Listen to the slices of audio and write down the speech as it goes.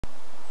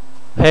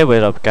Hey,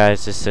 what up,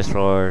 guys? This is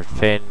Lord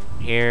Finn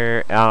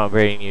here. I'm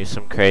bringing you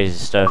some crazy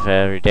stuff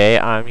every day.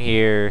 I'm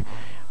here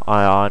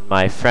on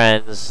my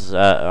friend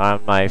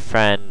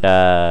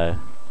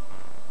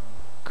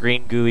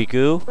Green Gooey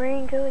Goo.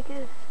 Green gooey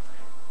goos.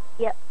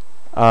 Yep.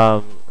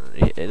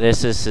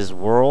 This is his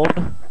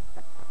world.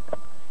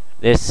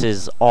 This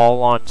is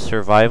all on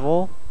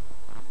survival.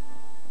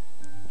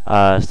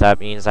 So that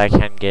means I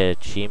can get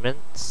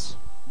achievements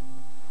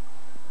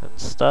and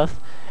stuff.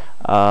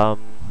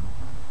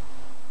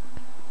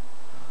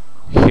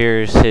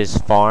 Here's his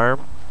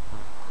farm.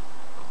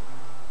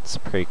 It's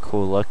pretty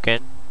cool looking.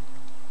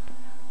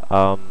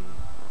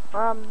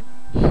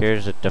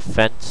 Here's a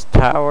defense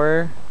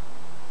tower.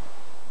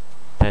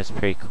 That's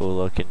pretty cool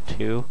looking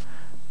too.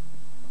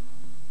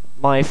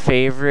 My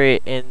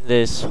favorite in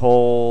this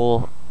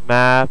whole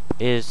map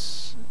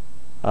is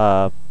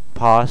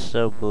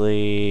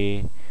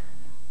possibly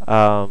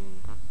not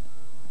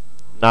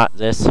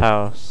this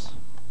house,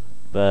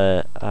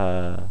 but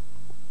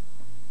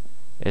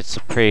it's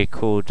a pretty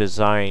cool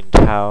designed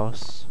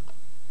house.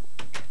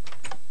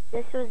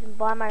 This was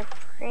by my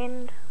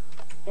friend.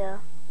 Yeah.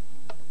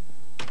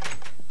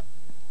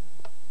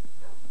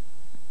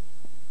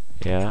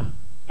 Yeah.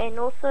 And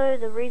also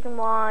the reason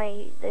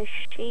why the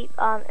sheep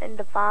aren't in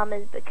the farm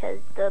is because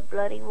the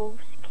bloody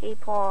wolves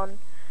keep on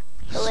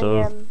killing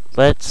So them.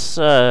 let's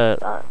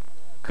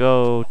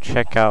go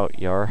check out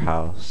your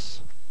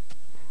house,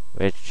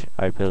 which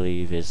I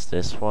believe is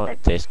this one,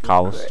 this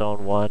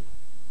cobblestone one.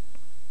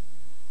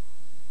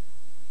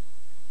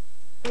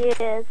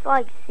 Yeah, it's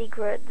like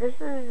secret. This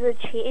is the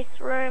chase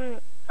room.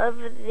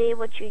 Over there,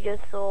 what you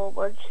just saw,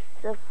 what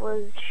Sif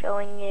was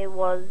showing you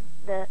was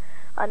the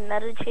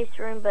another chase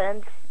room, but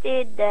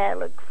instead that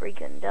looked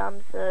freaking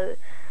dumb, so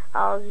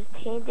I was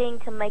tending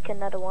to make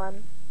another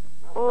one.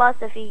 Plus,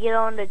 if you get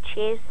on the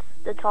chest,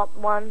 the top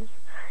ones,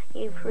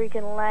 you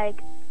freaking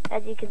lag,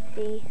 as you can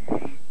see.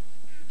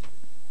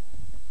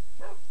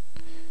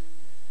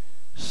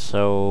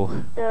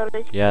 So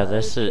yeah,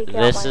 this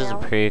is a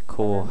pretty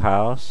cool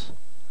house.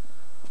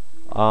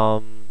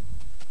 What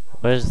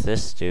does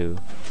this do?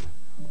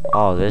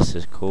 Oh, this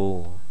is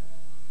cool.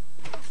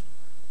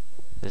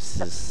 This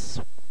is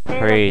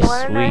pretty if you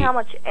want to know sweet. how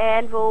much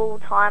anvil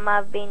time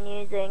I've been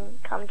using,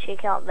 come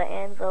check out the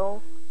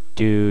anvil.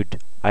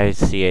 Dude, I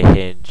see a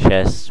hidden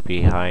chest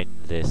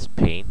behind this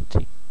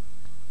painting.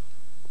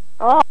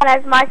 Oh,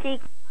 that's my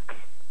secret.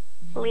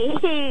 Please.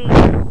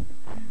 Come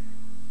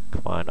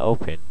on,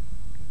 open.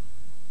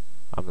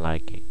 I'm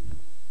liking.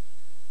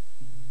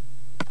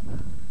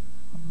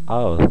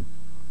 Oh,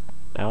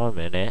 now I'm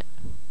in it.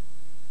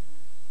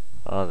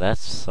 Oh,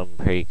 that's some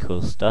pretty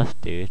cool stuff,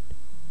 dude.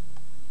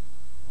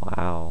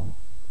 Wow.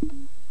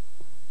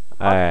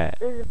 Alright.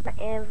 This is my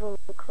anvil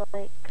look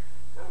like.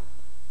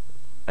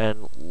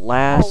 And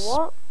last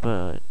what?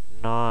 but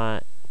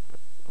not...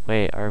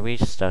 Wait, are we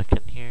stuck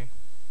in here?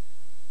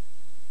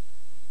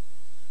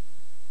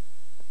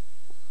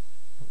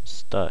 I'm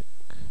stuck.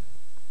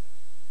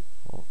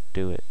 Won't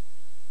do it.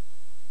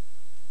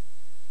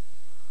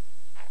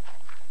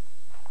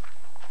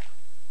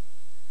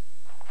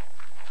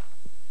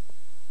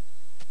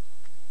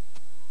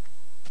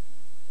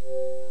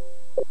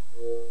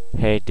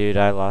 Hey dude,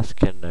 I lost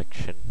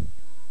connection.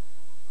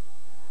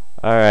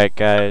 Alright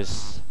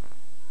guys,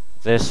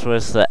 this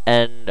was the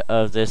end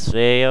of this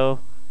video.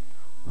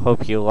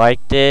 Hope you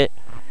liked it.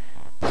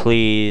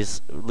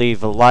 Please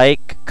leave a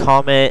like,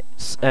 comment,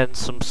 and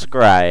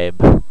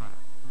subscribe.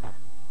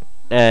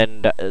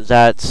 And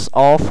that's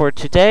all for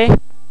today.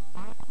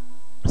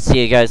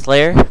 See you guys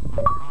later.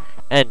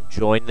 And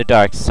join the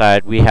dark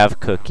side, we have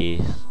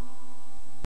cookies.